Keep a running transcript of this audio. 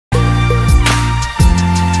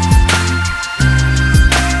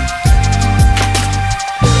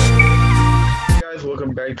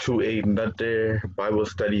to another Bible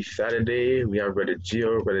study Saturday. We have Brother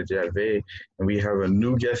Gio, Brother Jave, and we have a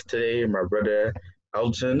new guest today, my brother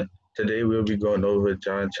Elton. Today we'll be going over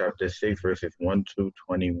John chapter 6, verses 1 to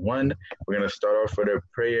 21. We're going to start off with a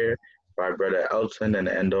prayer by Brother Elton and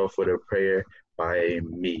end off with a prayer by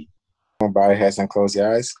me. Bow your heads and close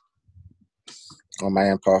your eyes. Almighty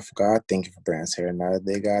and powerful God, thank you for bringing us here another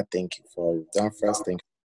day, God. Thank you for all you've done for us. Thank you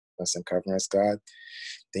for us and covering us, God.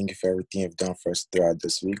 Thank you for everything you've done for us throughout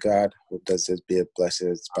this week, God. Hope that this be a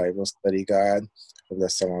blessed Bible study, God. Hope that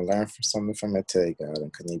someone learn something from it today, God.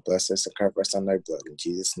 And can you bless us and cover us on thy blood? In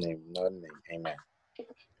Jesus' name, amen.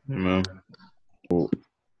 Amen.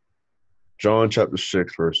 John chapter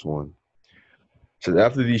 6, verse 1. Says,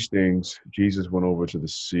 after these things, Jesus went over the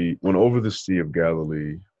sea of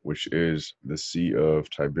Galilee, which is the Sea of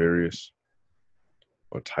Tiberias,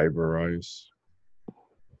 or Tiberias.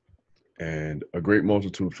 And a great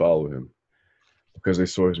multitude followed him, because they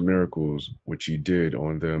saw his miracles, which he did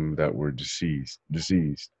on them that were diseased.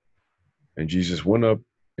 And Jesus went up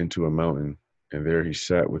into a mountain, and there he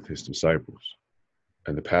sat with his disciples.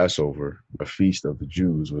 And the Passover, a feast of the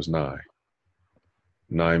Jews, was nigh.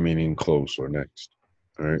 Nigh meaning close or next.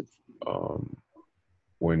 All right.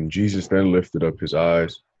 When Jesus then lifted up his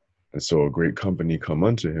eyes and saw a great company come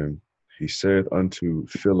unto him, he said unto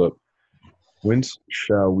Philip, whence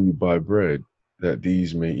shall we buy bread that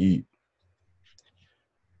these may eat?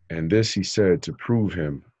 And this he said to prove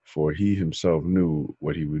him, for he himself knew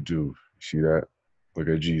what he would do. See that? Look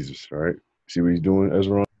at Jesus, all right? See what he's doing,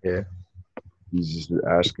 Esron? Yeah. He's just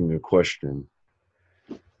asking a question,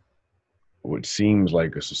 what seems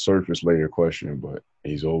like it's a surface layer question, but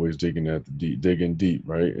he's always digging deep,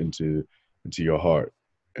 right, into your heart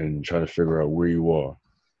and trying to figure out where you are.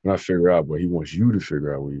 Not figure out, but he wants you to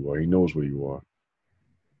figure out where you are. He knows where you are.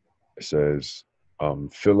 It says,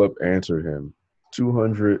 Philip answered him,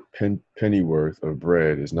 200 pennyworth of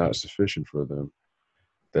bread is not sufficient for them,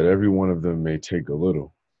 that every one of them may take a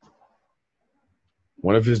little.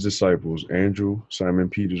 One of his disciples, Andrew, Simon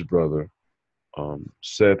Peter's brother,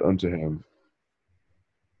 said unto him,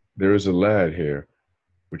 there is a lad here,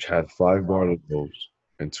 which hath 5 barley loaves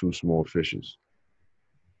and 2 small fishes.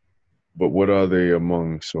 But what are they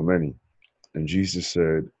among so many? And Jesus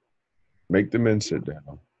said, make the men sit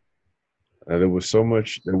down. And there was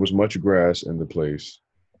much grass in the place.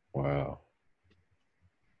 Wow.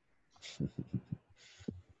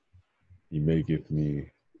 He maketh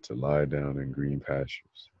me to lie down in green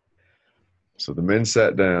pastures. So the men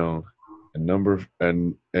sat down in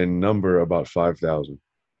number about 5,000.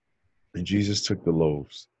 And Jesus took the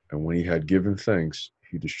loaves, and when he had given thanks,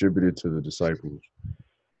 he distributed to the disciples,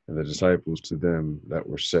 and the disciples to them that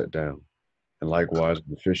were set down, and likewise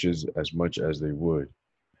the fishes as much as they would.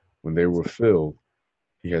 When they were filled,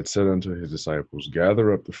 he had said unto his disciples,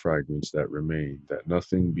 gather up the fragments that remain, that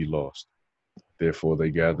nothing be lost. Therefore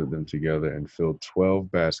they gathered them together and filled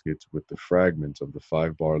 12 baskets with the fragments of the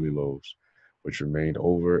 5 barley loaves, which remained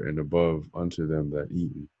over and above unto them that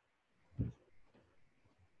eaten.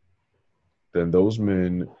 Then those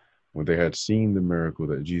men, when they had seen the miracle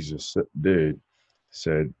that Jesus did,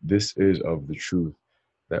 said, this is of the truth,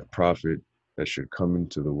 that prophet that should come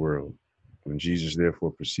into the world. When Jesus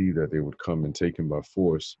therefore perceived that they would come and take him by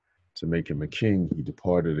force to make him a king, he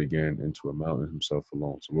departed again into a mountain himself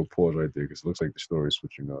alone. So we'll pause right there because it looks like the story is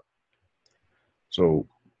switching up. So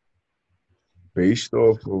based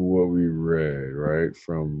off of what we read, right,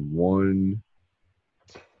 from 1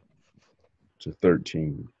 to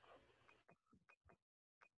 13,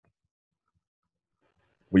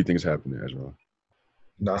 what do you think is happening, Ezra?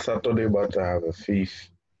 That's I thought they about to have a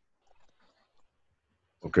feast.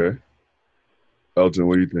 Okay. Elton,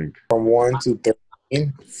 what do you think? From 1 to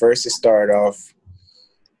 13, first it started off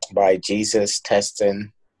by Jesus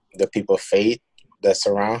testing the people's faith that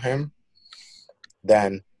surround him.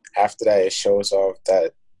 Then after that, it shows off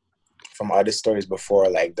that from other stories before,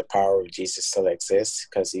 like the power of Jesus still exists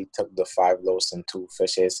because he took the 5 loaves and 2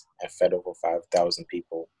 fishes and fed over 5,000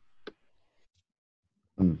 people.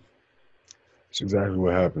 That's exactly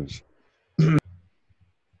what happens.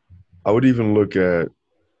 I would even look at,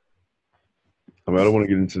 I don't want to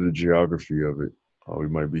get into the geography of it. We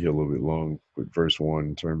might be here a little bit long with verse 1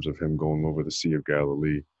 in terms of him going over the Sea of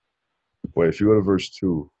Galilee. But if you go to verse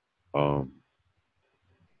 2,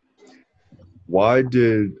 why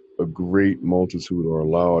did a great multitude or a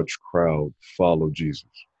large crowd follow Jesus?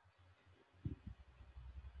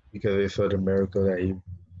 Because they saw the miracle that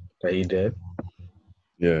he did.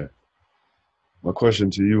 Yeah. My question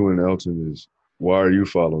to you and Elton is, why are you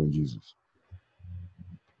following Jesus?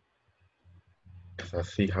 Because I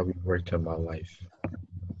see how he worked in my life.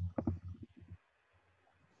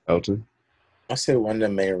 Elton? I say one of the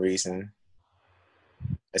main reasons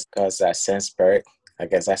is because that sense spirit. I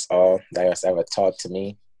guess that's all that was ever taught to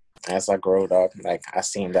me. As I growed up, like I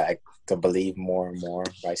seemed like to believe more and more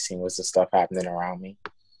by seeing what's the stuff happening around me.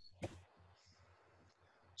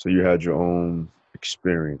 So you had your own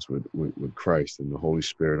experience with Christ and the Holy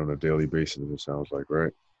Spirit on a daily basis, it sounds like,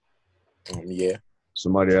 right? Yeah.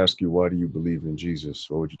 Somebody ask you, why do you believe in Jesus?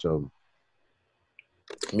 What would you tell them?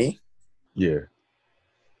 Me? Yeah.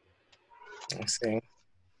 I'm saying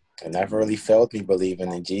it never really felt me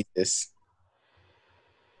believing in Jesus.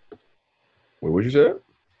 Wait, what'd you say?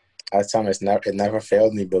 I tell them it never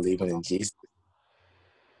failed me believing in Jesus.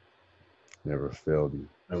 Never failed you.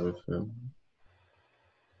 Never failed.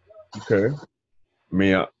 Okay. I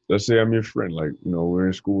mean, let's say I'm your friend, like, you know, we're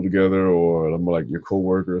in school together, or I'm like your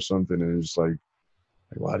coworker or something, and it's like,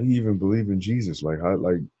 why do you even believe in Jesus? Like,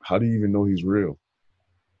 how do you even know he's real?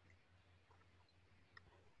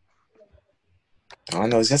 I don't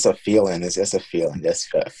know. It's just a feeling. It's just a feeling. Just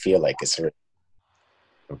feel like it's real.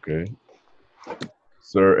 Okay.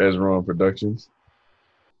 Sir Esron Productions.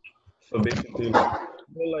 So basically, you know,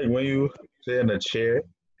 like when you sit in a chair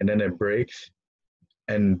and then it breaks,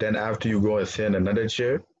 and then after you go and sit in another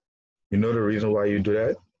chair, you know the reason why you do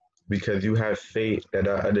that? Because you have faith that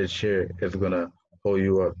that other chair is gonna hold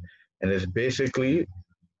you up. And it's the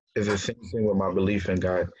same thing with my belief in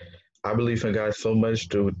God. I believe in God so much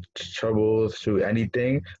through troubles, through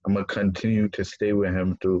anything. I'm gonna continue to stay with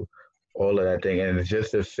Him through all of that thing, and it's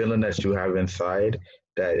just the feeling that you have inside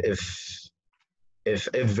that it's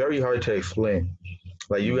very hard to explain.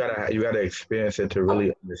 Like you gotta experience it to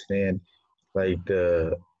really understand like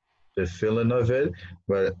the feeling of it.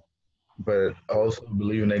 But also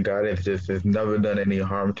believing in God, it's never done any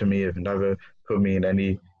harm to me. It's never put me in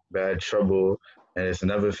any bad trouble, and it's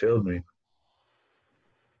never failed me.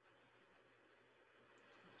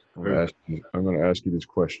 I'm gonna ask you this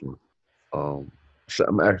question. So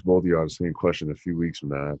I'm gonna ask both of y'all the same question a few weeks from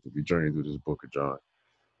now after we journey through this book of John.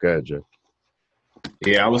 Go ahead, Jeff.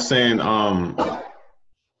 Yeah, I was saying,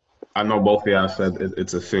 I know both of y'all said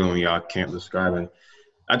it's a feeling y'all can't describe it.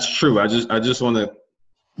 That's true. I just want to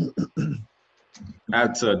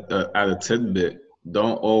add a tidbit.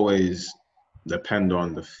 Don't always depend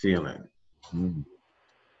on the feeling,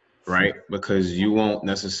 right? Because you won't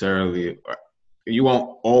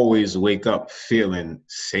always wake up feeling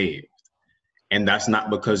saved, and that's not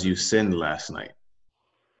because you sinned last night.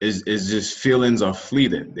 It's just feelings are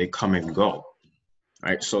fleeting; they come and go.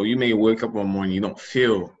 Right, so you may wake up one morning, you don't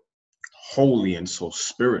feel holy and so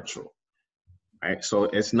spiritual, right? So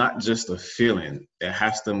it's not just a feeling. It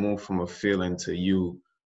has to move from a feeling to you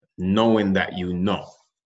knowing that you know,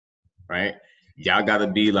 right? Y'all got to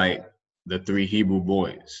be like the 3 Hebrew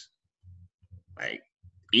boys. Like,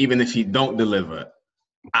 even if he don't deliver,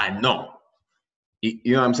 I know.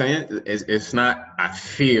 You know what I'm saying? It's not, I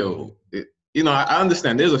feel, I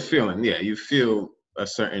understand there's a feeling. Yeah, you feel a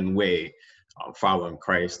certain way following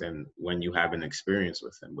Christ and when you have an experience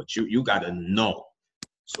with him. But you got to know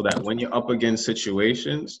so that when you're up against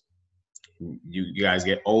situations, you guys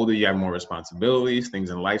get older, you have more responsibilities,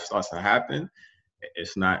 things in life starts to happen.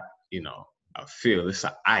 It's not, a feel. It's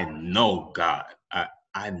I know God.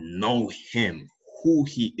 I know him, who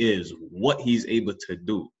he is, what he's able to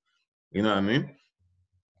do. You know what I mean?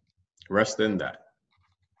 Rest in that.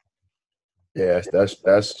 Yeah, that's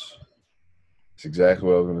exactly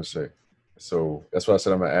what I was gonna say. So that's why I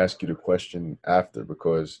said I'm gonna ask you the question after,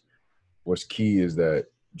 because what's key is that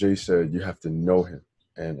Jay said you have to know him.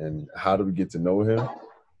 And how do we get to know him?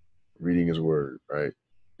 Reading his word, right?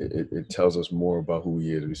 It tells us more about who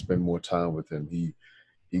he is. We spend more time with him. He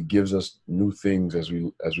gives us new things as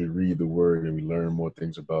we read the word and we learn more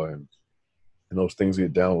things about him. And those things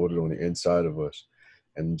get downloaded on the inside of us.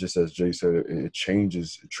 And just as Jay said, it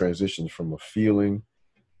transitions from a feeling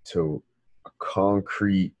to a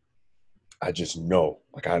concrete, I just know.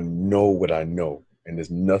 Like, I know what I know. And there's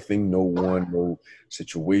nothing, no one, no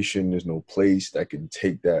situation, there's no place that can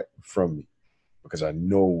take that from me, because I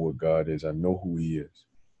know what God is. I know who he is.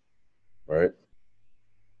 Right?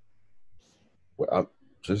 Well,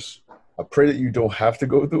 I pray that you don't have to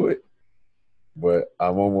go through it, but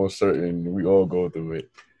I'm almost certain we all go through it.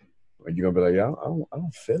 And you're going to be like, yeah, I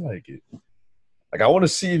don't feel like it. Like, I want to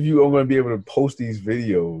see if you are going to be able to post these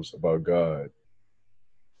videos about God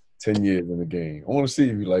 10 years in the game. I want to see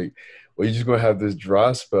if you like, or you're just going to have this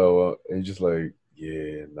dry spell and you're just like,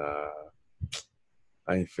 yeah, nah,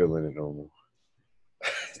 I ain't feeling it no more.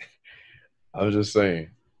 I was just saying,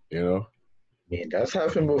 I mean, that's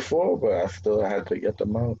happened before, but I still had to get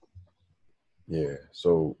them out. Yeah.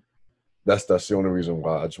 So that's the only reason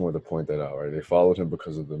why I just wanted to point that out, right? They followed him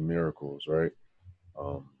because of the miracles, right?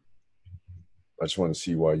 I just want to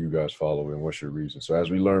see why you guys follow and what's your reason. So as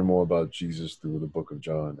we learn more about Jesus through the book of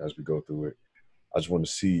John, as we go through it, I just want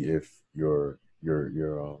to see if your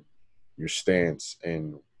stance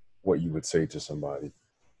and what you would say to somebody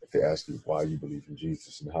if they ask you why you believe in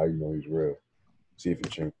Jesus and how you know he's real. See if it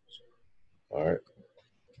changes. All right.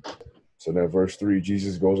 So now verse 3,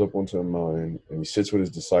 Jesus goes up onto a mountain and he sits with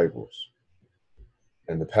his disciples.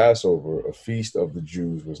 And the Passover, a feast of the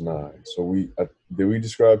Jews, was nigh. So did we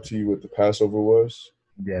describe to you what the Passover was?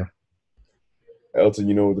 Yeah. Elton,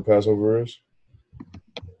 you know what the Passover is?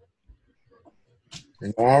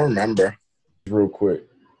 No, I remember. Real quick.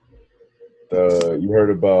 You heard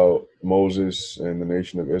about Moses and the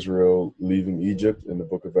nation of Israel leaving Egypt in the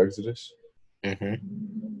book of Exodus?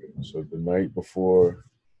 Mm-hmm. So the night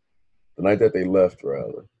that they left,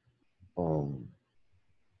 rather,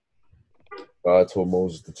 God told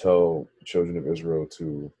Moses to tell the children of Israel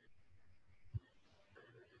to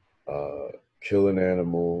kill an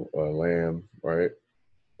animal, a lamb, right?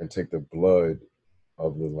 And take the blood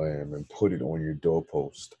of the lamb and put it on your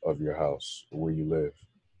doorpost of your house where you live.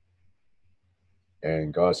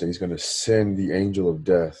 And God said he's going to send the angel of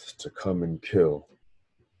death to come and kill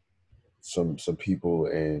some people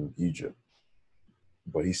in Egypt.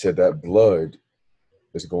 But he said that blood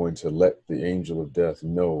is going to let the angel of death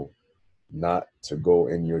know not to go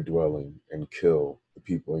in your dwelling and kill the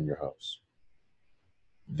people in your house.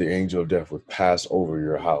 The angel of death would pass over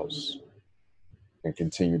your house and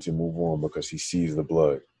continue to move on because he sees the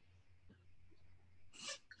blood.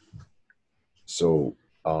 So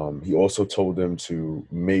he also told them to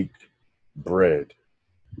make bread,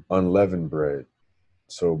 unleavened bread.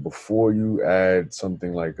 So before you add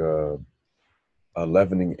something like a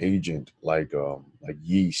leavening agent, like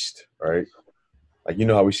yeast, right? Like, you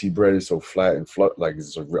know how we see bread is so flat and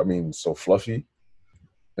so fluffy.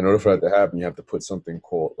 In order for that to happen, you have to put something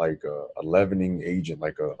called like a leavening agent,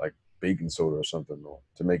 like baking soda or something,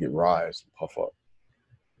 to make it rise and puff up.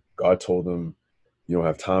 God told them, you don't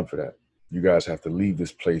have time for that. You guys have to leave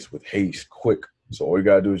this place with haste, quick. So all you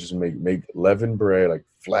gotta do is just make leavened bread, like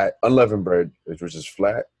flat, unleavened bread, which is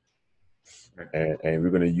flat. And we're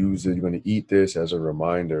gonna use it. You're gonna eat this as a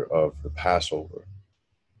reminder of the Passover.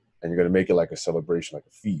 And you're gonna make it like a celebration, like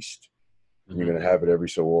a feast. And you're gonna have it every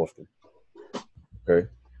so often. Okay.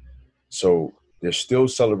 So they're still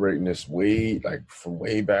celebrating this from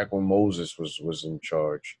way back when Moses was in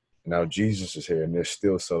charge. Now Jesus is here and they're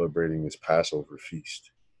still celebrating this Passover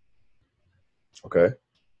feast. Okay.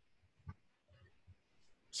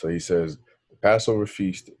 So he says the Passover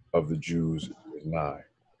feast of the Jews is nigh,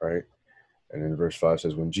 right? And then verse 5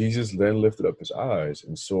 says, when Jesus then lifted up his eyes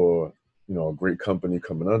and saw, a great company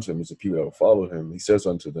coming unto him, as the people that would follow him, he says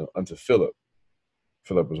unto Philip.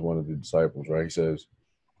 Philip was one of the disciples, right? He says,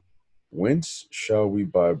 whence shall we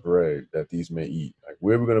buy bread that these may eat? Like,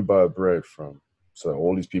 where are we going to buy bread from so that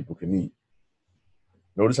all these people can eat?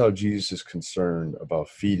 Notice how Jesus is concerned about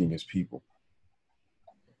feeding his people,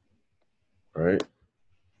 right?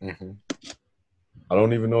 Mm-hmm. I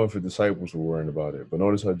don't even know if the disciples were worrying about it, but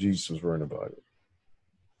notice how Jesus was worrying about it.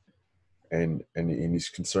 And he's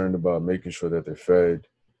concerned about making sure that they're fed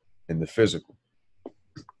in the physical.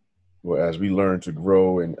 Well, as we learn to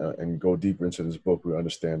grow and go deeper into this book, we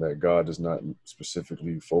understand that God is not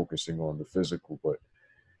specifically focusing on the physical, but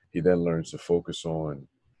he then learns to focus on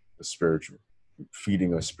the spiritual,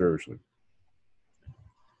 feeding us spiritually.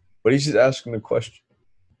 But he's just asking the question,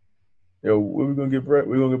 where are we gonna get bread?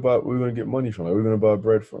 We're gonna get money from. Where are we gonna buy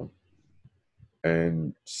bread from?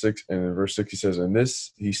 And in verse 6 he says, and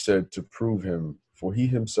this he said to prove him, for he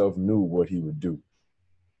himself knew what he would do.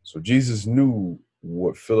 So Jesus knew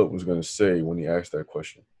what Philip was going to say when he asked that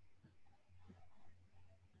question.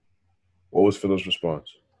 What was Philip's response?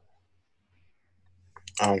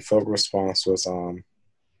 Philip's response was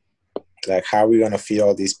like, how are we going to feed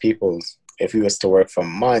all these people? If we was to work for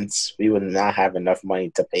months, we would not have enough money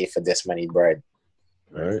to pay for this many bread.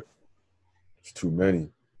 Right? It's too many.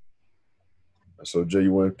 So Jay,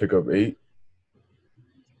 you want to pick up 8?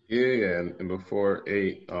 Yeah, and before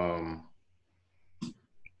 8,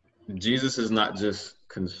 Jesus is not just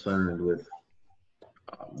concerned with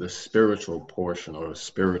the spiritual portion or the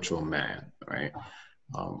spiritual man, right?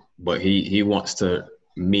 But he wants to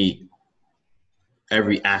meet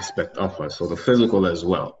every aspect of us, so the physical as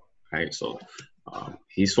well, right? So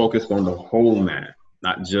he's focused on the whole man,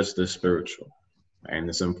 not just the spiritual. And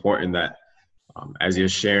it's important that as you're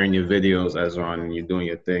sharing your videos, Esron, and you're doing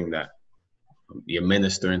your thing, that you're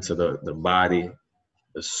ministering to the body,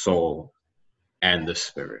 the soul, and the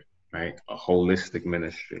spirit, right? A holistic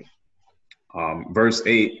ministry. Verse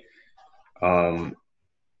 8,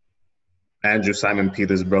 Andrew, Simon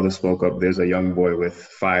Peter's brother, spoke up. There's a young boy with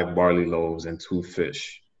 5 barley loaves and 2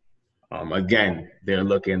 fish. Again, they're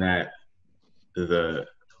looking at the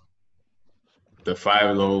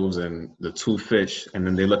 5 loaves and the 2 fish, and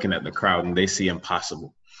then they're looking at the crowd and they see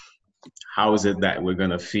impossible. How is it that we're going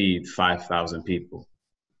to feed 5,000 people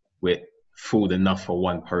with food enough for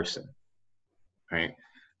one person, right?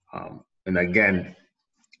 And again,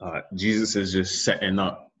 Jesus is just setting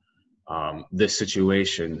up this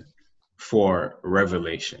situation for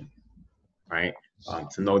revelation, right?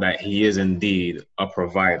 To know that he is indeed a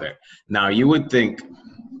provider. Now, you would think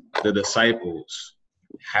the disciples,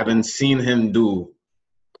 having seen him do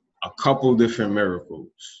a couple different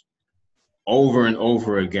miracles over and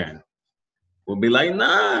over again, will be like,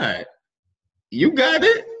 nah, you got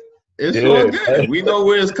it. It's all good. We know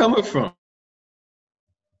where it's coming from.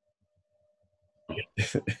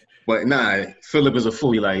 But nah, Philip is a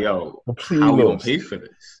fool. He's like, yo, how we gonna pay for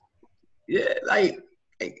this? Yeah, like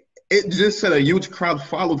it just said a huge crowd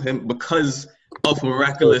followed him because of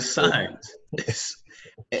miraculous signs.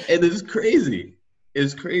 It is crazy.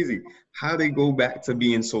 It's crazy how they go back to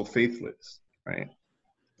being so faithless, right?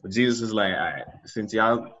 But Jesus is like, all right, since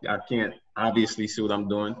y'all can't obviously see what I'm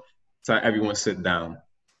doing, so everyone sit down.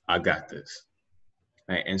 I got this.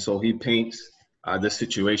 Right? And so he paints this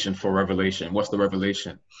situation for revelation. What's the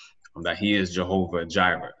revelation? That he is Jehovah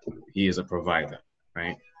Jireh. He is a provider,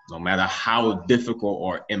 right? No matter how difficult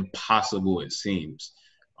or impossible it seems,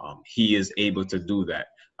 he is able to do that.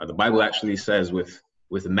 The Bible actually says with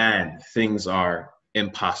man, things are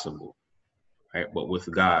impossible, right? But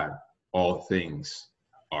with God, all things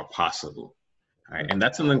are possible, right? And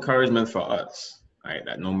that's an encouragement for us, right?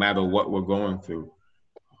 That no matter what we're going through,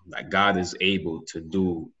 that God is able to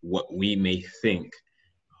do what we may think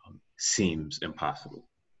seems impossible.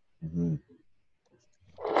 Mm-hmm.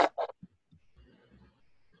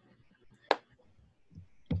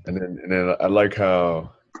 And then I like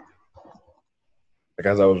how, like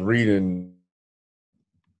as I was reading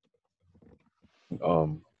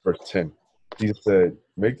verse 10, Jesus said,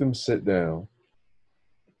 make them sit down,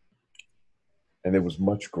 and there was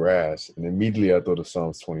much grass. And immediately I thought of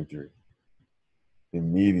Psalms 23.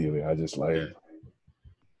 Immediately I just like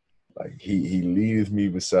he leads me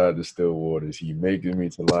beside the still waters. He maketh me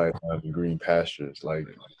to lie down in green pastures. Like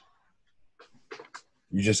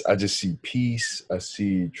I just see peace. I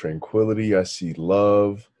see tranquility. I see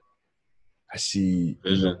love. I see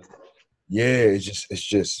vision. It's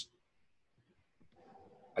just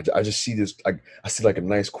I just see this, like I see like a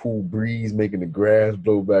nice cool breeze making the grass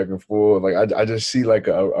blow back and forth. Like I just see like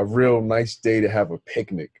a real nice day to have a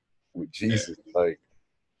picnic with Jesus. Yeah. Like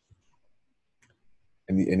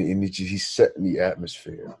and he's setting the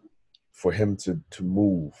atmosphere for him to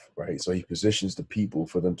move, right? So he positions the people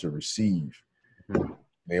for them to receive. Mm-hmm.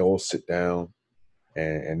 They all sit down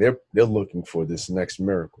and they're looking for this next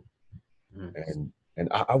miracle. Mm-hmm. And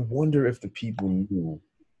I wonder if the people knew,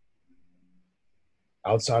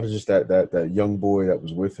 outside of just that young boy that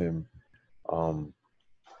was with him,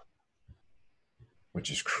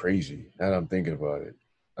 which is crazy. Now that I'm thinking about it,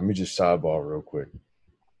 let me just sidebar real quick.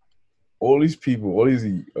 All these people, all these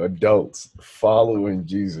adults following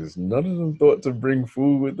Jesus, none of them thought to bring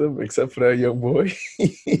food with them except for that young boy.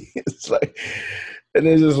 It's like, and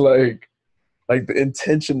it's just like the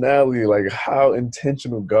intentionality, like how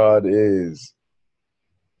intentional God is.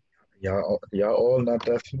 Y'all all not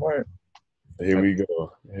that smart. Here we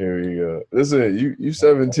go. Listen, you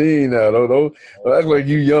 17 now. Don't act like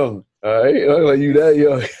you young. All right, don't act like you that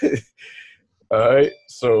young. All right,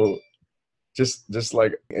 so. Just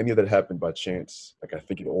like any of that happened by chance, like I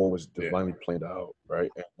think it all was divinely planned out,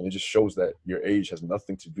 right? And it just shows that your age has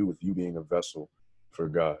nothing to do with you being a vessel for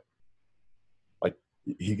God. Like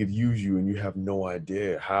he could use you and you have no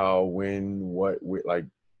idea how, when, what, like.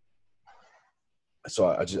 So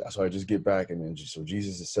I just get back and then so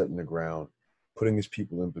Jesus is setting the ground, putting his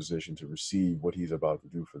people in position to receive what he's about to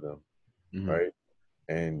do for them, mm-hmm. right?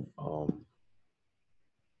 And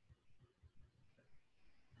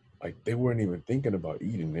like they weren't even thinking about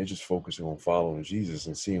eating. They're just focusing on following Jesus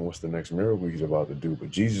and seeing what's the next miracle he's about to do.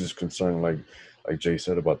 But Jesus is concerned, like Jay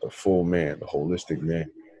said, about the full man, the holistic man.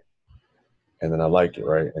 And then I like it,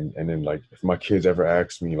 right? And then like if my kids ever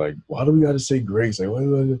ask me like, why do we got to say grace? Like,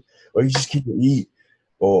 why you just keep to eat?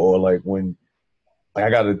 Or like when, like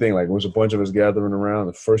I got to think, like when there's a bunch of us gathering around,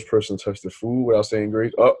 the first person to touch the food without saying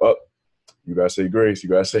grace, you got to say grace. You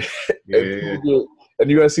got to say,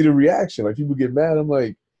 and you got to see the reaction. Like people get mad. I'm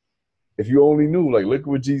like, if you only knew, like, look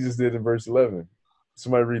what Jesus did in verse 11.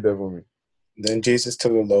 Somebody read that for me. Then Jesus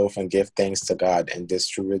took the loaf and gave thanks to God and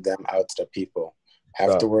distributed them out to the people. Stop.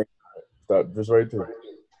 Afterward, Stop. Just right there.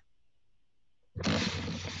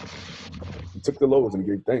 He took the loaves and he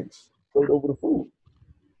gave thanks. Prayed over the food.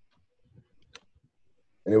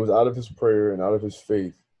 And it was out of his prayer and out of his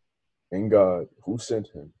faith in God who sent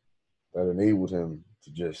him that enabled him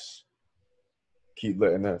to just keep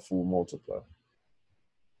letting that food multiply.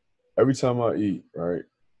 Every time I eat, right,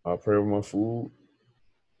 I pray over my food.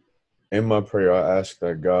 In my prayer, I ask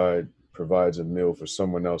that God provides a meal for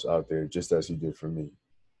someone else out there just as he did for me.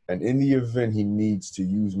 And in the event he needs to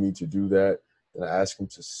use me to do that, then I ask him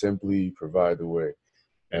to simply provide the way.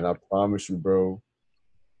 And I promise you, bro,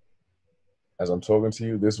 as I'm talking to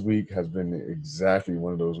you, this week has been exactly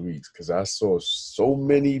one of those weeks because I saw so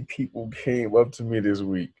many people came up to me this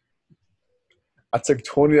week. I took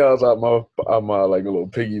 $20 out my like a little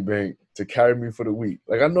piggy bank to carry me for the week.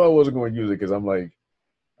 Like I know I wasn't going to use it because I'm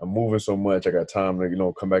moving so much. I got time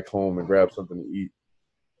to come back home and grab something to eat.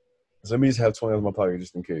 So let me just have $20 in my pocket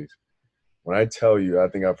just in case. When I tell you, I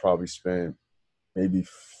think I probably spent maybe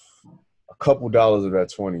a couple dollars of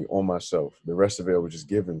that 20 on myself. The rest of it I was just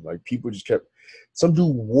giving. Like people just kept. Some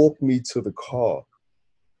dude walked me to the car.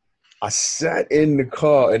 I sat in the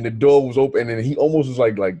car and the door was open and he almost was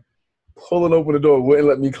like pulling open the door, wouldn't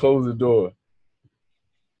let me close the door.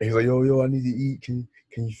 And he's like, yo, I need to eat. Can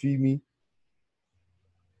you feed me?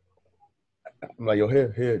 I'm like, yo,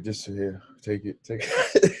 here, just here, take it.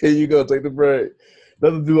 Here you go, take the bread.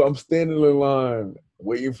 Another dude, I'm standing in line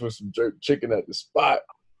waiting for some jerk chicken at the spot,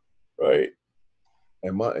 right?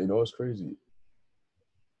 And it's crazy.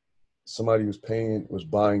 Somebody was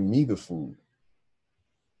buying me the food.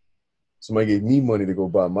 Somebody gave me money to go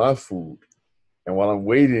buy my food. And while I'm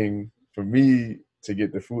waiting for me to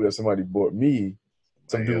get the food that somebody bought me,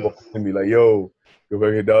 some dude walked up to me like, yo, go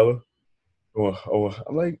back here, $1.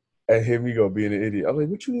 I'm like, and here we go, being an idiot. I'm like,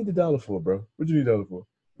 what you need the $1 for, bro? What you need $1 for?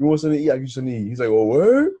 You want something to eat? I give you something to eat. He's like, oh,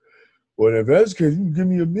 word? Well, if that's the case, you can give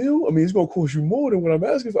me a meal? I mean, it's going to cost you more than what I'm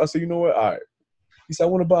asking for. I said, you know what? All right. He said, I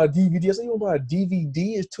want to buy a DVD. I said, you want to buy a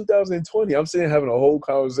DVD? It's 2020. I'm sitting having a whole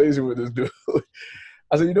conversation with this dude.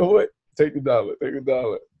 I said, you know what? Take the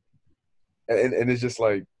 $1. And it's just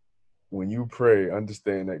like, when you pray,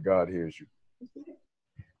 understand that God hears you.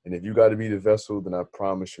 And if you got to be the vessel, then I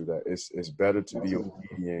promise you that it's better to be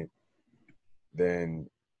obedient than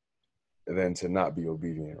to not be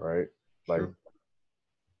obedient, right?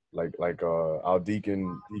 Like our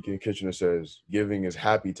Deacon Kitchener says, giving is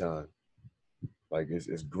happy time. Like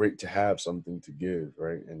it's great to have something to give,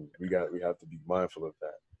 right? And we have to be mindful of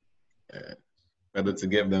that. Yeah. Better to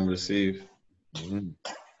give than receive. Mm-hmm.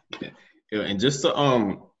 Yeah. And just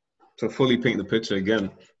to fully paint the picture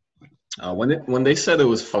again, when they said it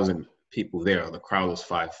was 1,000 people there, the crowd was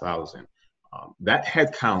 5,000. That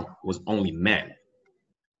head count was only men,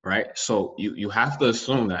 right? So you have to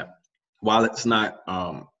assume that while it's not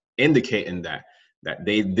indicating that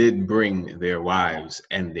they did bring their wives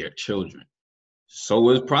and their children, so it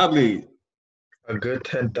was probably a good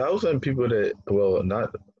 10,000 people that, well,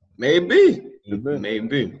 not maybe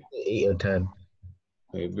 8 or 10.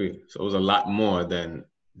 Maybe. So it was a lot more than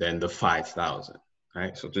the 5,000,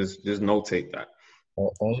 right? So just notate that.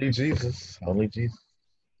 Only Jesus. And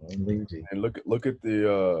look at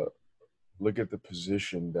the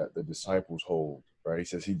position that the disciples hold, right? He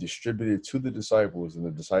says he distributed to the disciples and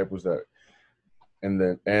the disciples the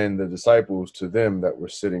disciples to them that were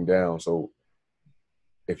sitting down. So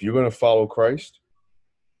if you're going to follow Christ,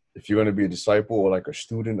 if you're going to be a disciple or like a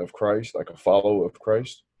student of Christ, like a follower of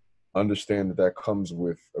Christ, understand that comes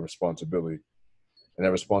with a responsibility. And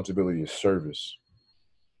that responsibility is service.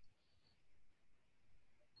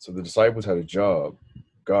 So the disciples had a job.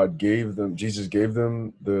 Jesus gave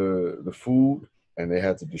them the food and they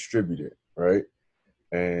had to distribute it, right?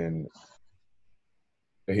 And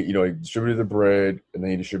he distributed the bread and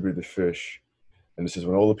then he distributed the fish. And it says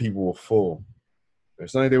when all the people were full,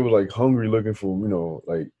 it's not like they were like hungry looking for,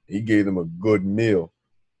 like he gave them a good meal,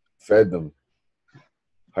 fed them.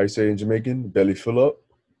 How you say in Jamaican? Belly full up?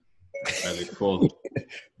 Belly full.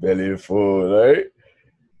 Belly full, right?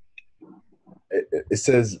 It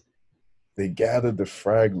says they gathered the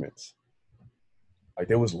fragments. Like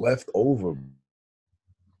there was left over,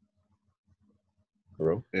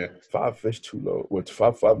 bro. Yeah. 5 fish, 2 loaves. What?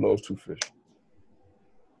 5 loaves, 2 fish.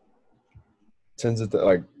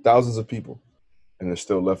 Thousands of people, and there's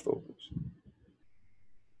still leftovers.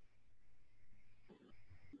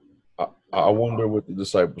 I wonder what the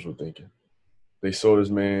disciples were thinking. They saw this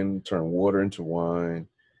man turn water into wine.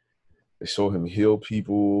 They saw him heal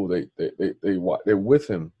people. They're with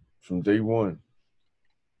him from day one.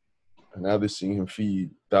 And now they're seeing him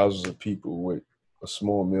feed thousands of people with a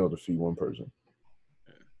small meal to feed one person.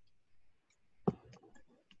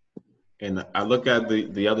 And I look at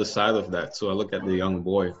the other side of that. So I look at the young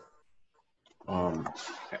boy. And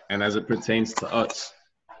as it pertains to us,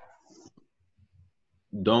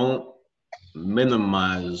 don't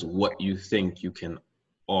minimize what you think you can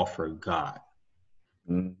offer God.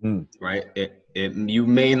 Mm-hmm. Right? You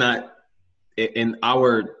may not, in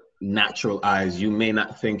our natural eyes, you may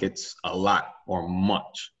not think it's a lot or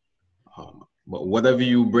much. But whatever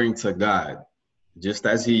you bring to God, just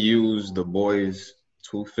as he used the boys'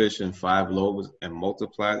 2 fish and 5 loaves and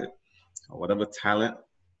multiplied it, or whatever talent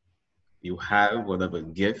you have, whatever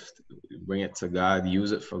gift, bring it to God,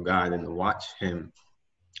 use it for God, and watch him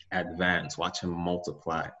advance, watch him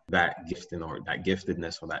multiply that gifting or that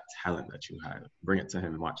giftedness or that talent that you have. Bring it to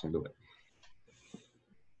him and watch him do it.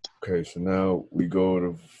 Okay, so now we go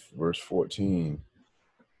to verse 14.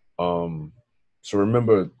 So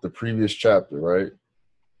remember the previous chapter, right?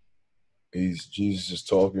 Jesus is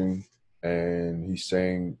talking and he's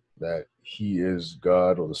saying that he is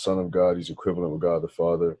God or the Son of God. He's equivalent with God the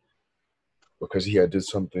Father because he had did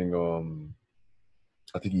something.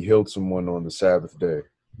 I think he healed someone on the Sabbath day.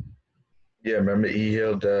 Yeah, remember he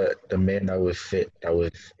healed the man that was sick, that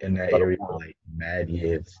was in that area for like mad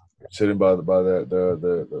years. Sitting by the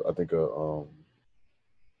I think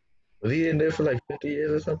was he in there for like 50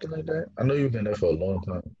 years or something like that? I know you've been there for a long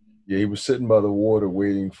time. Yeah, he was sitting by the water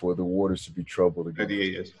waiting for the waters to be troubled again.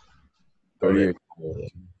 38 years. 38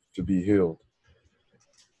 years to be healed.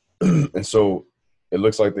 And so it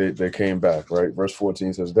looks like they came back, right? Verse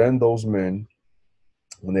 14 says, then those men,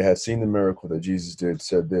 when they had seen the miracle that Jesus did,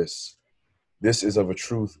 said this is of a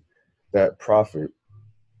truth that prophet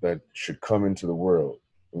that should come into the world.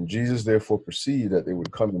 When Jesus therefore perceived that they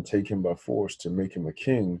would come and take him by force to make him a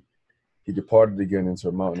king, he departed again into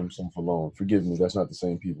a mountain himself alone. Forgive me, that's not the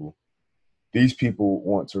same people. These people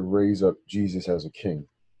want to raise up Jesus as a king.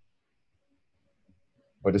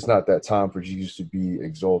 But it's not that time for Jesus to be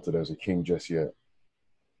exalted as a king just yet.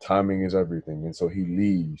 Timing is everything. And so he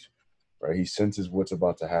leaves, right? He senses what's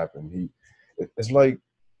about to happen. It's like,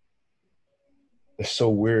 it's so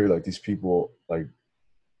weird. Like these people like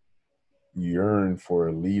yearn for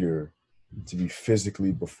a leader to be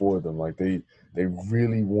physically before them. Like they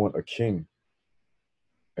really want a king.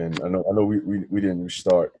 And I know we didn't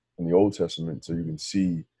start in the Old Testament, so you can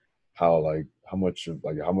see how much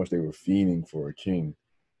they were fiending for a king,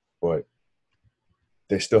 but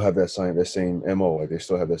they still have that same MO, like they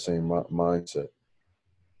still have that same mindset.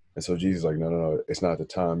 And so Jesus is like, no, it's not the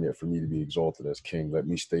time yet for me to be exalted as king. Let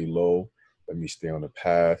me stay low. Let me stay on the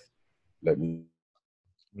path. Let me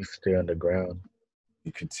stay on the ground.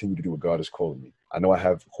 You continue to do what God is calling me. I know I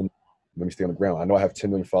have. Let me stay on the ground. I know I have 10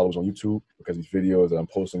 million followers on YouTube because these videos that I'm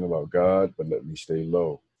posting about God, but let me stay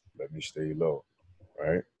low. Let me stay low,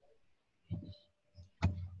 right?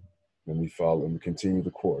 Let me follow and continue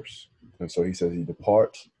the course. And so he says he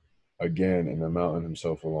departs again in the mountain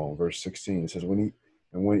himself alone. Verse 16, it says, when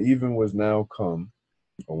even was now come,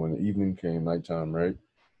 or when the evening came, nighttime, right?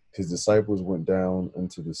 His disciples went down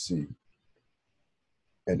into the sea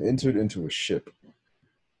and entered into a ship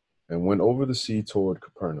and went over the sea toward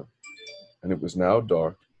Capernaum. And it was now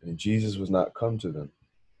dark, and Jesus was not come to them.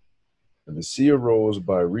 And the sea arose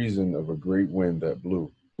by reason of a great wind that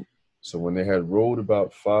blew. So when they had rowed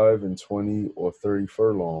about 25 or 30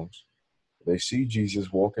 furlongs, they see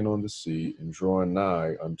Jesus walking on the sea and drawing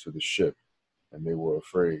nigh unto the ship, and they were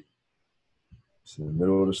afraid. It's in the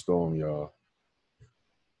middle of the storm, y'all.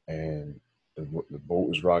 And the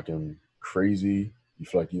boat is rocking crazy. You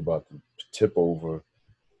feel like you're about to tip over,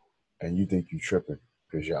 and you think you're tripping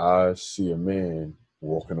because your eyes see a man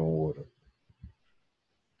walking on water.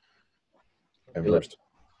 And verse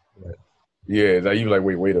 2. Yeah, like you like,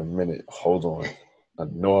 wait a minute, hold on. I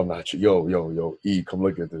know I'm not. Yo, E, come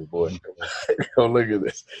look at this, boy. Come look at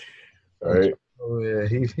this. All right. Oh yeah,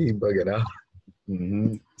 he's bugging out.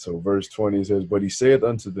 Mm-hmm. So verse 20 says, but he saith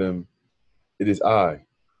unto them, it is I,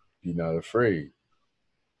 be not afraid.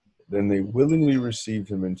 Then they willingly received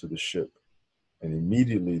him into the ship, and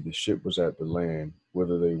immediately the ship was at the land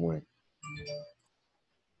whither they went.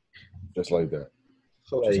 Just like that.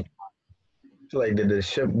 So did the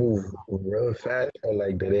ship move real fast, or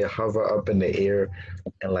like did it hover up in the air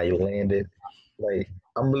and like landed? Like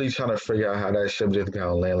I'm really trying to figure out how that ship just got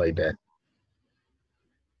on land like that.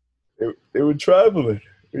 They were traveling.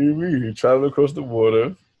 What do you mean? You're traveling across the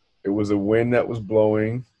water. It was a wind that was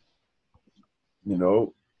blowing, you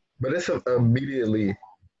know. But it's immediately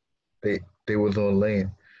they was on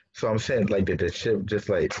land. So I'm saying, like, did the ship just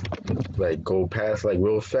like go past like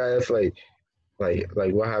real fast? Like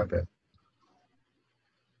what happened?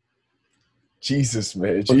 Jesus,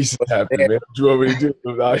 man. Jesus happened, man. What you want me to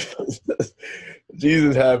do?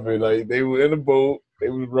 Jesus happened. Like, they were in a boat. They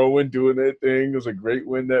was rowing, doing their thing. It was a great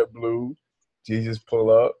wind that blew. Jesus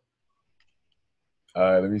pull up. All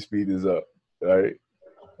right, let me speed this up. All right.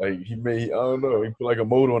 Like, he don't know. He put like a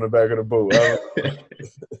motor on the back of the boat.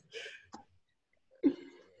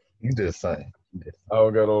 You did something. I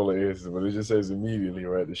don't got all the answers, but it just says immediately,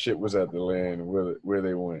 right? The ship was at the land where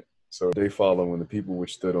they went. So they followed when the people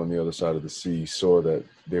which stood on the other side of the sea saw that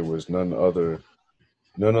there was none other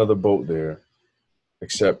boat there,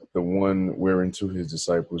 except the one whereinto his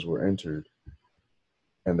disciples were entered,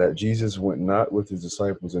 and that Jesus went not with his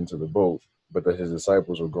disciples into the boat, but that his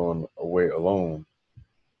disciples were gone away alone.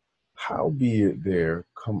 Howbeit there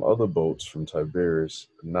come other boats from Tiberias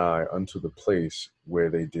nigh unto the place where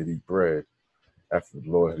they did eat bread, after the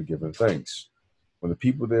Lord had given thanks. When the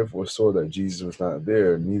people therefore saw that Jesus was not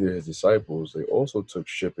there, neither his disciples, they also took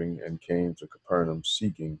shipping and came to Capernaum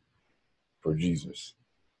seeking for Jesus.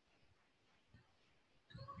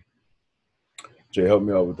 Jay, help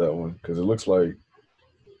me out with that one, because it looks like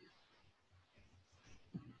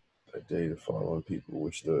that day the following people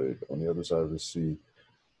which stood on the other side of the sea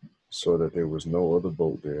saw that there was no other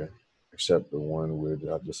boat there except the one where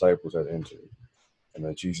the disciples had entered, and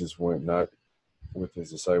that Jesus went not with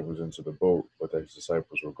his disciples into the boat, but that his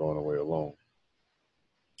disciples were going away alone.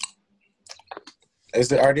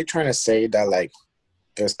 Are they trying to say that like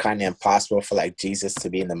it was kind of impossible for like Jesus to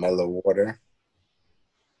be in the middle of water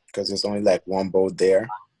because there's only like one boat there?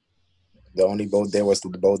 The only boat there was the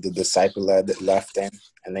boat the disciple had left in,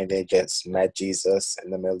 and then they just met Jesus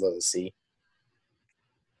in the middle of the sea.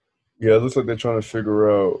 Yeah, it looks like they're trying to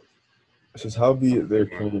figure out. It says, howbeit there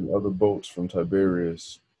came other boats from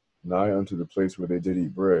Tiberias nigh unto the place where they did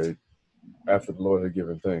eat bread, after the Lord had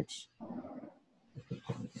given thanks.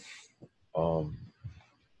 And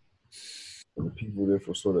the people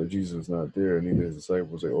therefore saw that Jesus was not there, and neither his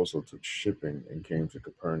disciples. They also took shipping and came to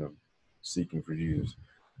Capernaum, seeking for Jesus.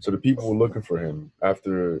 So the people were looking for him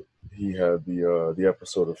after he had the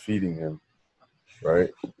episode of feeding him,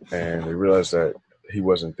 right? And they realized that he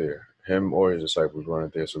wasn't there. Him or his disciples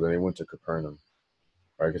weren't there. So then they went to Capernaum,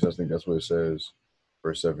 right? Because I think that's what it says.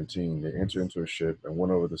 Verse 17, they entered into a ship and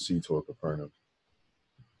went over the sea toward Capernaum.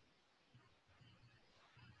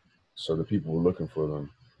 So the people were looking for them,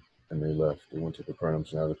 and they left. They went to Capernaum,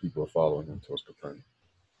 so now the people are following him towards Capernaum.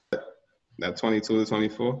 That 22 to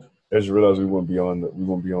 24? I just realized we went beyond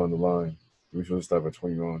the line. We should stop at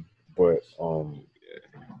 21. But I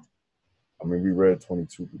mean, we read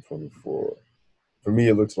 22 to 24. For me,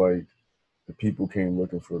 it looks like the people came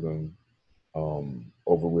looking for them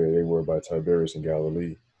over where they were by Tiberias in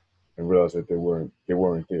Galilee, and realized that they weren't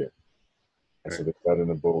there. And so they got in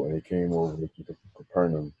a boat and they came over to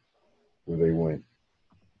Capernaum, where they went.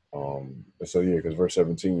 And so yeah, because verse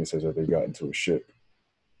 17 says that they got into a ship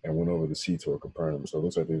and went over the sea toward Capernaum. So it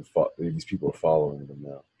looks like these people are following them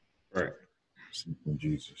now, right? Seeking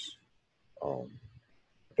Jesus.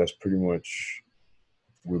 That's pretty much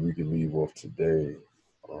where we can leave off today.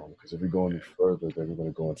 Because if we go any further, then we're going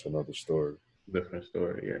to go into another story. Different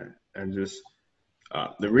story, yeah. And just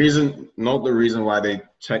the reason why they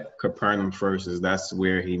checked Capernaum first is that's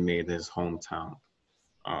where he made his hometown,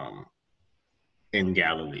 in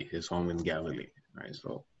Galilee, his home in Galilee, right?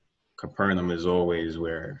 So Capernaum is always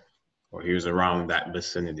he was around that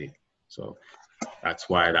vicinity. So that's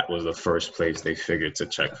why that was the first place they figured to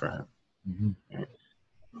check for him. Mm-hmm. Right?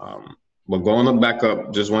 But going back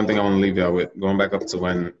up, just one thing I want to leave y'all with, going back up to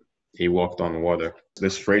when he walked on water,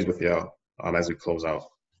 this phrase with y'all as we close out.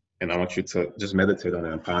 And I want you to just meditate on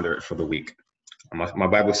it and ponder it for the week. My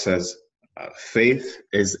Bible says, faith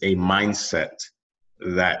is a mindset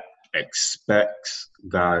that expects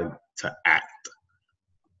God to act.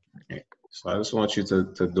 Okay. So I just want you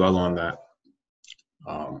to dwell on that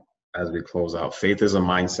as we close out. Faith is a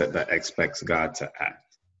mindset that expects God to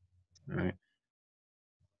act. All right.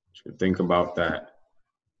 So think about that,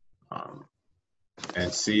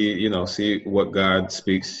 and see what God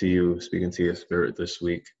speaks to you, speaking to your spirit this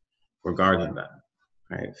week regarding that.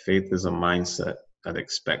 Right? Faith is a mindset that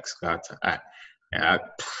expects God to act. And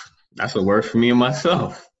that's a word for me and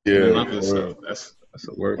myself. Yeah, that's a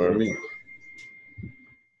word for me.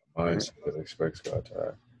 Mindset that expects God to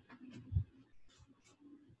act.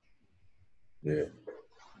 Yeah.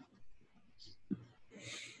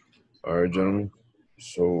 All right, gentlemen.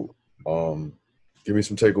 So, give me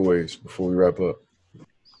some takeaways before we wrap up.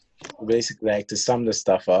 Basically, like to sum this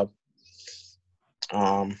stuff up,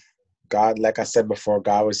 God, like I said before,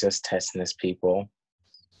 God was just testing his people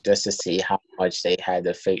just to see how much they had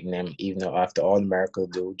the faith in him, even though after all the miracles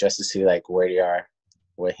do, just to see like where they are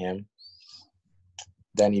with him.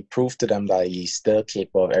 Then he proved to them that he's still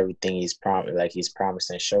capable of everything he's promised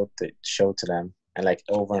and showed to them. And like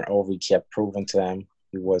over and over, he kept proving to them.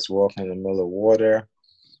 He was walking in the middle of water.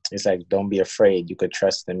 He's like, don't be afraid. You could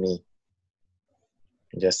trust in me.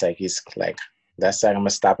 Just like he's like, that's like I'm gonna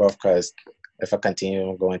stop off because if I continue,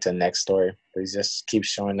 I'm going to the next story. But he just keeps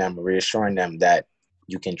showing them, reassuring them that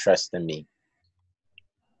you can trust in me.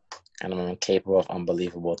 And I'm capable of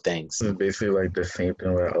unbelievable things. It's basically like the same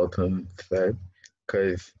thing what Elton said,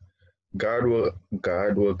 because God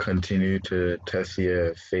will continue to test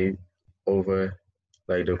your faith over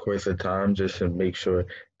like the course of time, just to make sure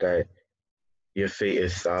that your faith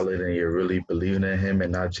is solid and you're really believing in Him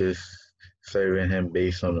and not just serving Him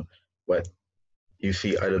based on what you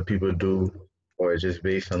see other people do, or just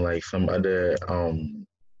based on like some other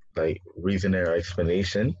like reason or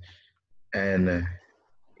explanation. And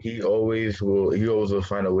He always will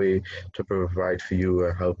find a way to provide for you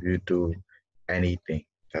or help you do anything.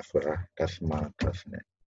 That's my testament.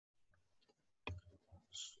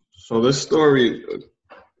 So this story,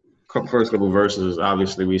 first couple verses,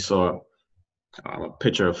 obviously we saw a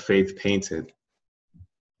picture of faith painted.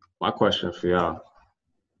 My question for y'all: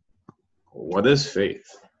 what is faith?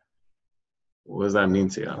 What does that mean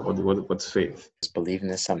to y'all? What's faith? Just believing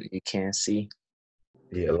in something you can't see.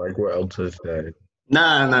 Yeah, like what Elton said.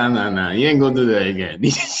 Nah. You ain't gonna do that again.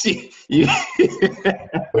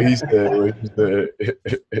 What he said.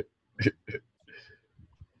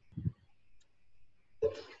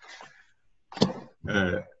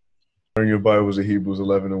 Turn your Bibles to Hebrews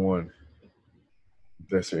 11:1.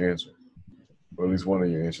 That's your answer. Or at least one of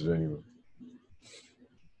your answers anyway.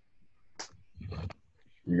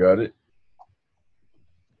 You got it?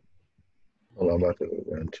 Well, I'm about to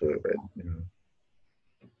go into it right now.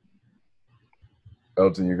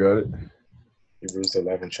 Elton, you got it? Hebrews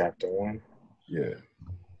 11, chapter 1. Yeah.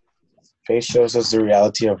 Faith shows us the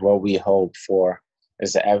reality of what we hope for.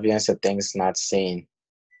 It's the evidence of things not seen.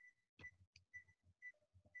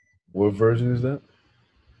 What version is that?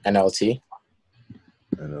 NLT.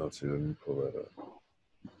 NLT, let me pull that up.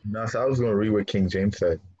 No, so I was going to read what King James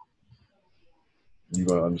said. You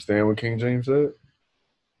gonna understand what King James said?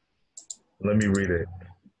 Let me read it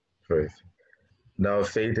first. Now,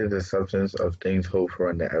 faith is the substance of things hoped for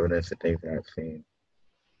and the evidence of things not seen.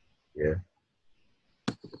 Yeah.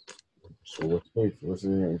 So what's faith? What's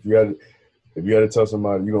it? If you had to tell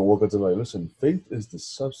somebody, you're gonna walk up to like, listen, faith is the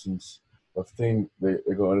substance of things. They're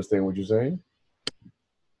gonna understand what you're saying.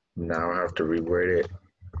 Now I have to reword it.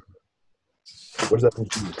 What does that mean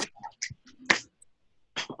to you?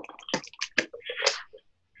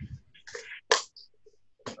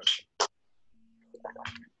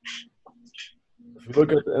 If you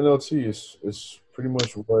look at the NLT, it's pretty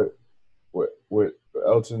much what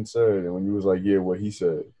Elton said, and when you was like, yeah, what he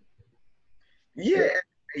said. Yeah,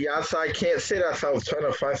 so I can't say that. So I was trying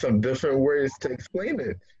to find some different words to explain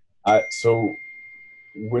it. So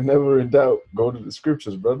whenever in doubt, go to the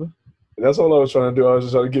scriptures, brother. And that's all I was trying to do. I was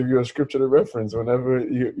just trying to give you a scripture to reference. Whenever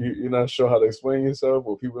you're not sure how to explain yourself,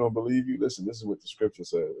 or people don't believe you, listen, this is what the scripture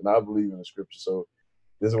says, and I believe in the scripture. So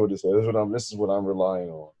this is what it says. This is what I'm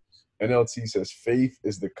relying on. NLT says faith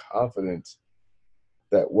is the confidence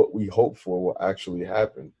that what we hope for will actually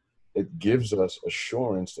happen. It gives us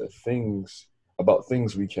assurance that things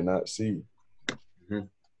we cannot see. Mm-hmm.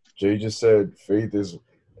 Jay just said faith is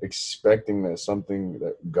expecting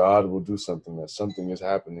that God will do something, that something is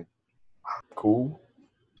happening. Cool.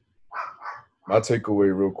 My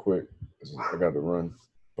takeaway real quick, I got to run,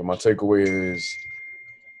 but my takeaway is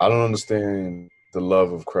I don't understand the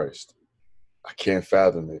love of Christ. I can't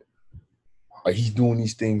fathom it. Like, he's doing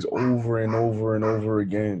these things over and over and over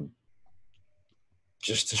again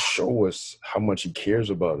just to show us how much he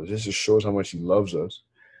cares about us, just to show us how much he loves us.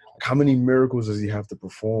 Like, how many miracles does he have to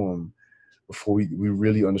perform before we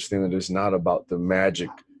really understand that it's not about the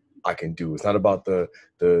magic I can do. It's not about the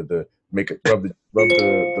rub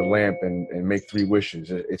the lamp and make 3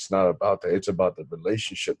 wishes. It's not about that. It's about the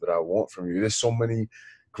relationship that I want from you. There's so many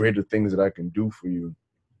greater things that I can do for you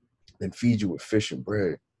than feed you with fish and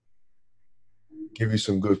bread. Give you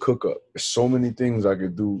some good cook up. There's so many things I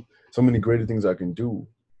could do, so many greater things I can do.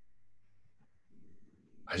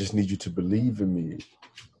 I just need you to believe in me,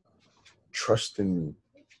 trust in me,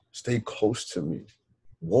 stay close to me,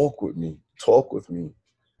 walk with me, talk with me.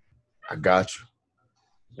 I got you.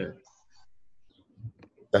 Yeah.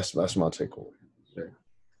 That's my takeaway. Yeah.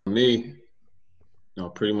 For me,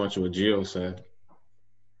 pretty much what Gio said.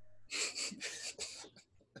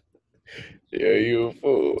 Yeah, you a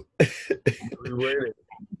fool. Reword it.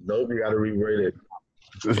 Nope, you gotta reword it.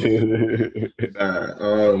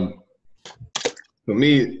 For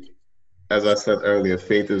me, as I said earlier,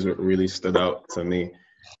 faith is what really stood out to me.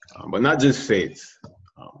 But not just faith,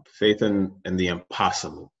 faith in the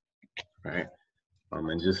impossible, right?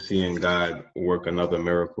 And just seeing God work another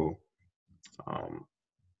miracle.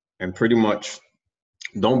 And pretty much,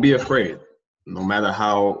 don't be afraid, no matter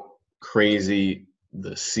how crazy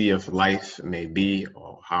the sea of life may be,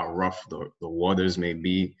 or how rough the waters may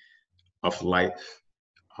be of life.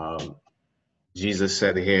 Jesus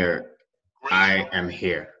said here, I am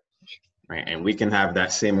here, right? And we can have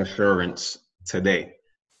that same assurance today,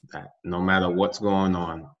 that no matter what's going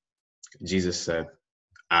on, Jesus said,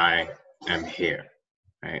 I am here,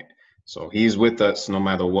 right? So he's with us no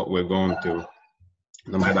matter what we're going through,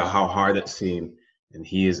 no matter how hard it seems, and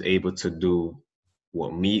he is able to do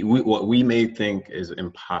what we may think is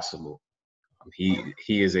impossible. He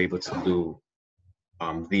is able to do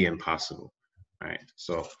the impossible, right?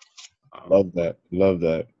 So love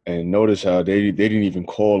that. And notice how they didn't even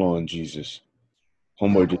call on Jesus.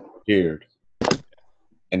 Homeboy just scared,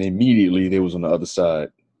 and immediately they was on the other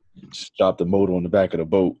side. Stopped the motor on the back of the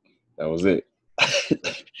boat. That was it.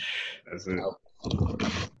 That's it. All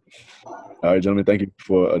right, gentlemen, thank you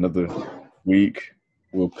for another week.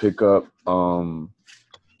 We'll pick up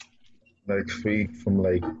next week from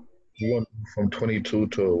like from 22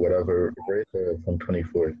 to whatever, right? From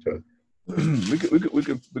 24 to. we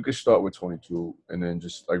could start with 22 and then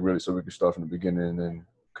just like really, so we could start from the beginning and then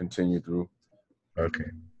continue through. Okay.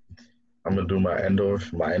 I'm gonna do my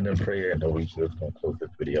ending prayer, and then we just gonna close this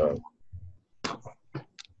video out.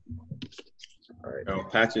 All right. Oh,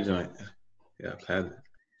 patch your joint. Yeah, pat it.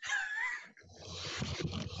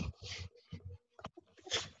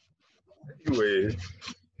 Anyways,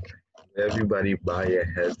 everybody bow your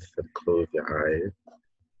heads and close your eyes.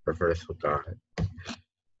 Reverse for God.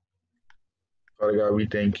 Father God, we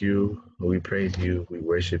thank you, we praise you, we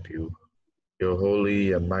worship you. You're holy,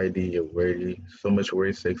 you're mighty, you're worthy. So much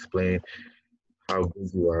words to explain how good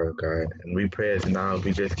you are, God. And we pray as now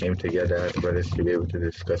we just came together as brothers to be able to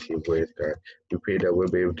discuss your words, God. We pray that we'll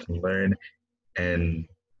be able to learn and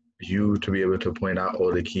you to be able to point out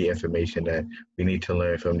all the key information that we need to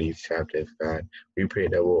learn from these chapters, God. We pray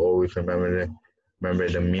that we'll always remember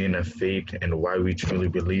the meaning of faith and why we truly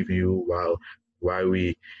believe you, why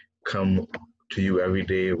we come to you every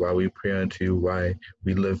day, why we pray unto you, why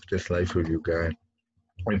we live this life with you, God.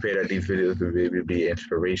 We pray that these videos will be able to be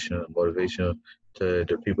inspirational, motivational to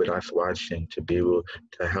the people that's watching, to be able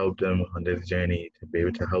to help them on this journey, to be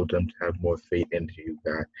able to help them to have more faith into you,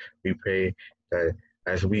 God. We pray that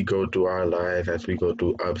as we go through our lives, as we go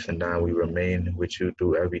through ups and downs, we remain with you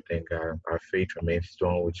through everything, God. Our faith remains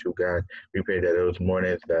strong with you, God. We pray that those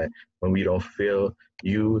mornings that when we don't feel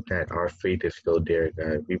you, that our faith is still there,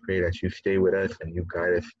 God. We pray that you stay with us and you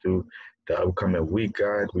guide us through the upcoming week,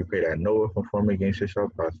 God. We pray that no weapon formed against us shall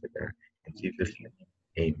prosper, God. In Jesus'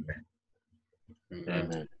 name, amen.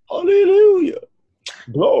 Amen. Hallelujah.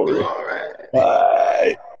 Glory.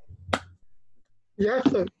 Bye. Yes,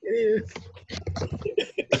 it is.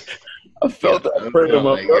 I felt that prayer in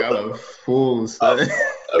my y'all are fools, son.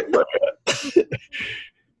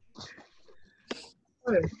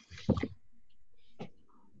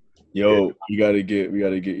 Yo, we gotta get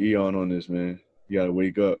Eon on this, man. You gotta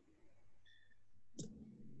wake up.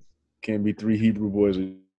 Can't be 3 Hebrew boys,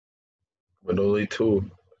 But only 2.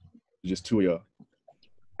 just 2 of y'all.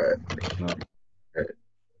 All right. No. All right.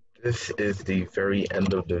 This is the very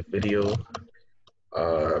end of the video.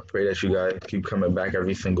 I pray that you guys keep coming back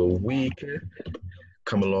every single week,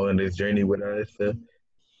 come along in this journey with us,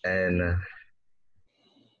 and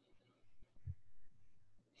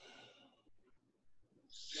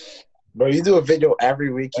Bro, you do a video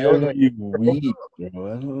every week. You don't know Every week,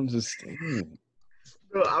 bro. I don't understand.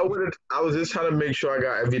 no, I was just trying to make sure I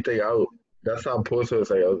got everything out. That's how Post was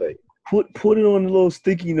like. I was like, Put it on a little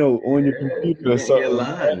sticky note on your computer or something. You're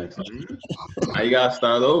lying. Now you gotta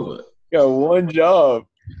start over. You got one job.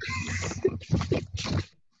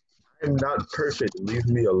 I'm not perfect. Leave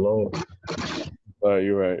me alone. All right,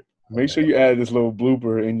 you're right. Make sure you add this little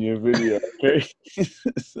blooper in your video, okay?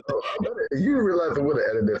 You realize I'm gonna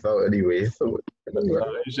edit this out anyway. So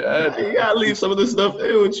You should add You gotta leave some of this stuff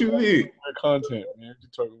in. What you mean? content, man. What you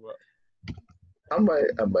talking about?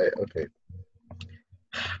 I might. Okay.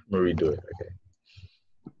 I'm gonna redo it.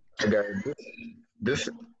 Okay. Okay. This.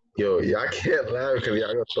 Yo, y'all can't laugh because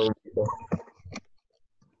y'all gonna throw me off.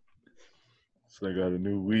 So I got a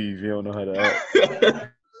new weave. He don't know how to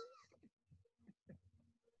act.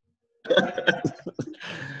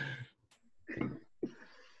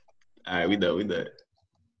 All right, we done.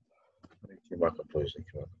 Keep my composure.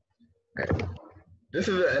 All right. This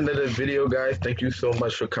is the end of the video, guys. Thank you so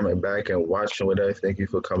much for coming back and watching with us. Thank you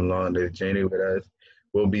for coming along this journey with us.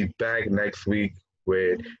 We'll be back next week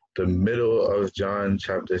with the middle of John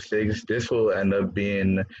chapter 6. This will end up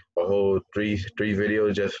being a whole three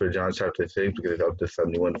videos just for John chapter 6 because it's up to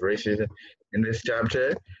 71 verses in this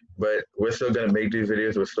chapter. But we're still going to make these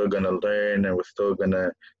videos. We're still going to learn, and we're still going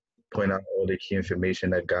to point out all the key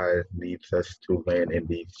information that God needs us to learn in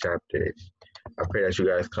these chapters. I pray that you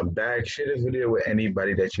guys come back, share this video with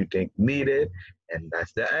anybody that you think need it. And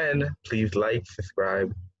that's the end. Please like,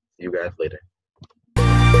 subscribe. See you guys later.